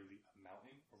was literally a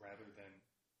mountain, rather than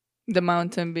The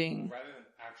mountain being.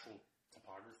 actual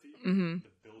topography. Mm-hmm.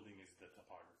 The building is the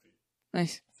topography.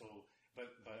 Nice. So, but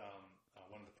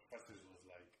one of the professors was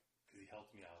like, because he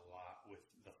helped me a lot with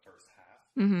the first half,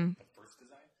 Mm-hmm. the first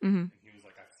design, Mm-hmm. and he was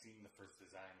like, I've seen the first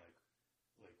design, like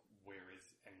where is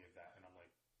any of that? And I'm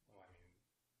like, well, I mean,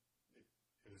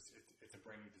 it's a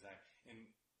brand new design, and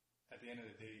at the end of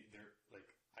the day, they're like,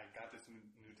 I got this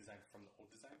new design from the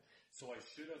old design, so I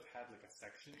should have had like a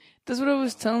section. That's what I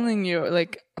was telling you.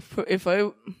 Like, if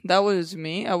that was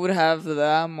me, I would have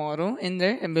that model in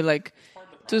there and be like,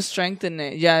 to strengthen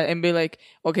it. Yeah, and be like,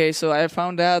 okay, so I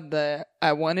found out that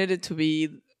I wanted it to be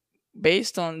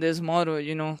based on this model,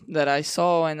 that I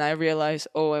saw, and I realized,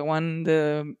 oh, I want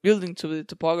the building to be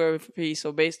topography.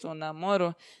 So based on that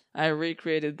model, I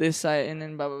recreated this site, and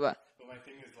then blah blah blah. But my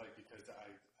thing is like, because I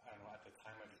don't know, at the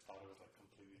time I just thought it was like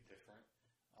completely different.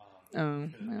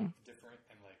 Yeah. Different,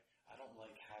 and like I don't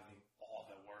like having all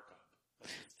the work up.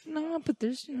 Like, it's too No, much. but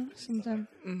there's You have to be sometimes.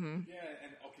 selective. Mm-hmm. Yeah,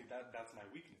 and okay, that's my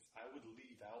weakness. I would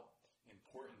leave out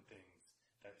important things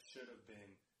that should have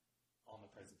been on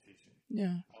the presentation.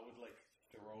 Yeah. I would like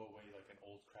throw away like an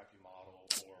old crappy model,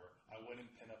 or I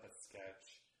wouldn't pin up a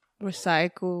sketch.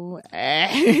 Recycle.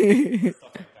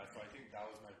 Stuff like that. So I think that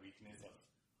was my weakness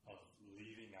of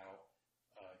leaving out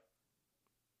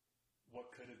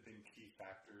what could have been key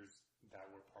factors that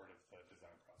were part of the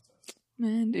design process.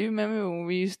 Man, do you remember when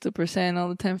we used to present all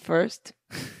the time first?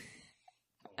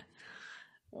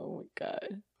 Oh my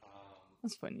god.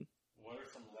 That's funny. What are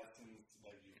some lessons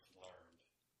that you've learned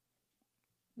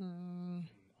in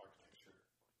architecture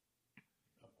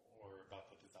or about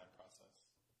the design process?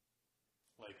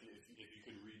 Like, if you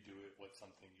could redo it, what's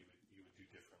something you would do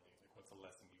differently? Like, what's a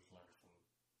lesson you've learned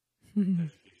from the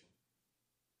education?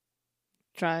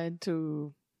 Try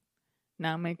to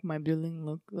not make my building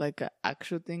look like an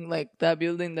actual thing, like that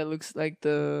building that looks like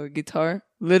the guitar,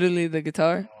 literally the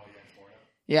guitar. Oh, yeah, Florida?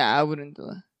 Yeah, I wouldn't do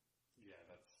that.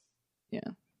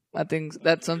 Yeah, I think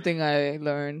that's something I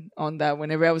learned on that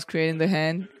whenever I was creating the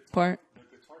hand part. The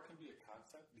guitar can be a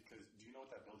concept, because do you know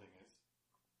what that building is?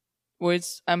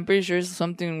 Which I'm pretty sure is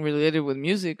something related with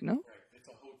music, no? Right. It's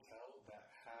a hotel that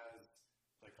has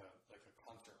like a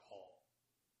concert hall.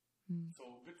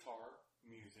 So guitar,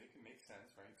 music, it makes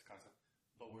sense, right? It's a concept.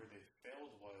 But where they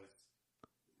failed was...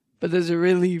 But does it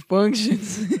really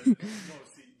functions? No,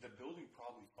 see, the building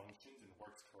probably functions and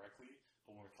works correctly,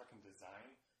 but when we're talking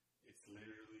design, it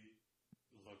literally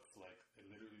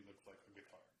looks like a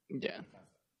guitar. Yeah.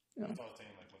 That's what I was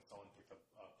saying, like when someone picked up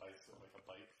a bicycle, like a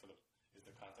bike is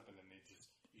the concept, and then they just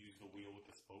use the wheel with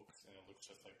the spokes, and it looks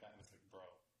just like that, and it's like, bro,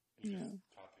 you're just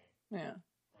copying. Yeah.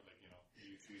 Or like, you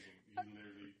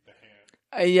literally, the hand.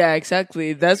 Yeah,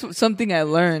 exactly. That's something I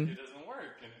learned. It doesn't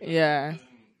work, and Yeah. doesn't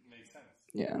make sense.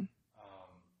 Yeah.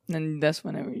 And that's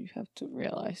whenever you have to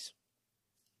realize.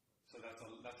 So that's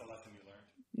a lesson you learned.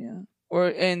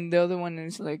 Yeah. And the other one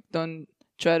is like, don't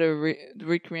try to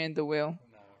recreate the whale.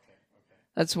 No, okay.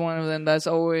 That's one of them that's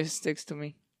always sticks to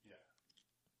me. Yeah.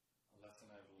 A lesson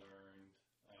I've learned.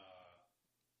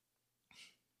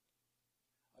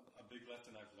 A big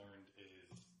lesson I've learned is,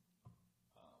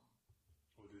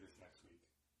 we'll do this next week.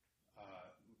 I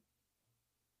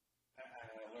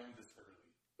learned this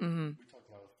early. We talked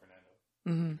about with Fernando.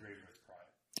 The Graveyard's Cry.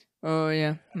 Oh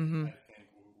yeah. I think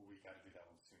we got to do that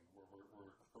one soon. We're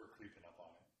creeping up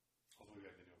on it. Hopefully, we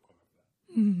have the new equipment for that.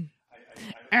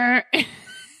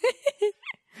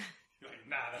 You're like,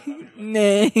 nah, that's not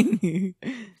it.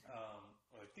 Nah.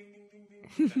 Like ding ding ding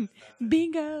ding. That's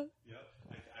Bingo. Yep.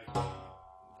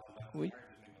 Wait.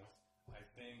 I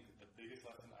think the biggest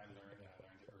lesson I learned, and I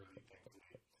learned it early, thankfully,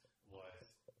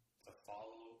 was to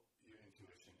follow your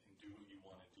intuition and do what you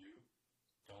want to do.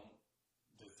 Don't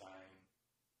design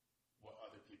what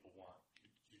other people want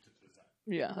you to design.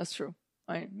 Yeah, that's true.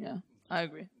 I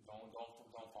agree. Don't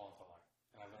fall into line.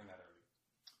 And I learned that early.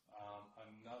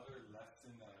 Another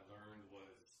lesson that I learned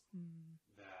was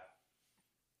that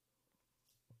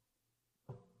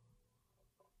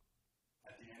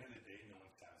at the end of the day, no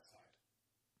one's satisfied.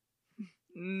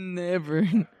 Never.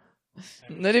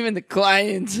 Not even the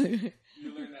client.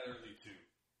 You learned that early too,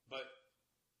 but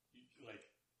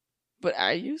But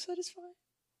are you satisfied?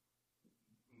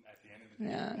 at the end of the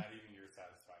day, not even you're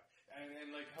satisfied.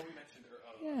 And like how we mentioned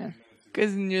Yeah. a few minutes ago,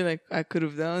 Because you're like, I could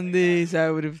have done this. I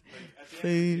would have. at the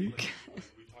end of the day,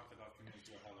 we talked about a few minutes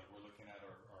ago how like we're looking at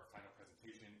our final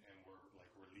presentation and we're like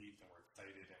relieved and we're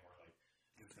excited and we're like,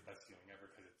 this is the best feeling ever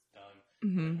because it's done.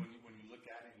 Like, when you look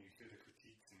at it and you hear the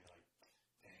critiques and you're like,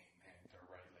 dang man, they're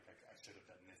right. Like I should have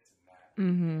done this and that.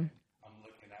 I'm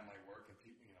looking at my work and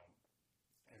people,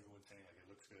 everyone's saying like it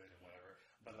looks good and whatever.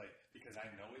 But like because I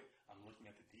know it, I'm looking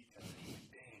at the details and I'm like,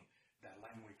 dang, that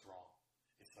line weight's wrong.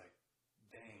 It's like,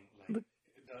 dang, like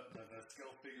the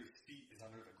scale figure's feet is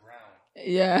under the ground.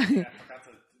 Yeah. I forgot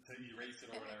to erase it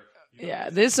or whatever. Yeah,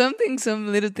 there's some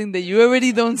little thing that you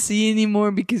already don't see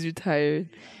anymore because you're tired.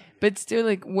 But still,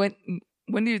 like, when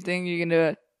do you think you're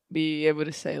gonna be able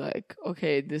to say like,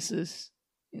 okay, this is,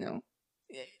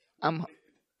 I'm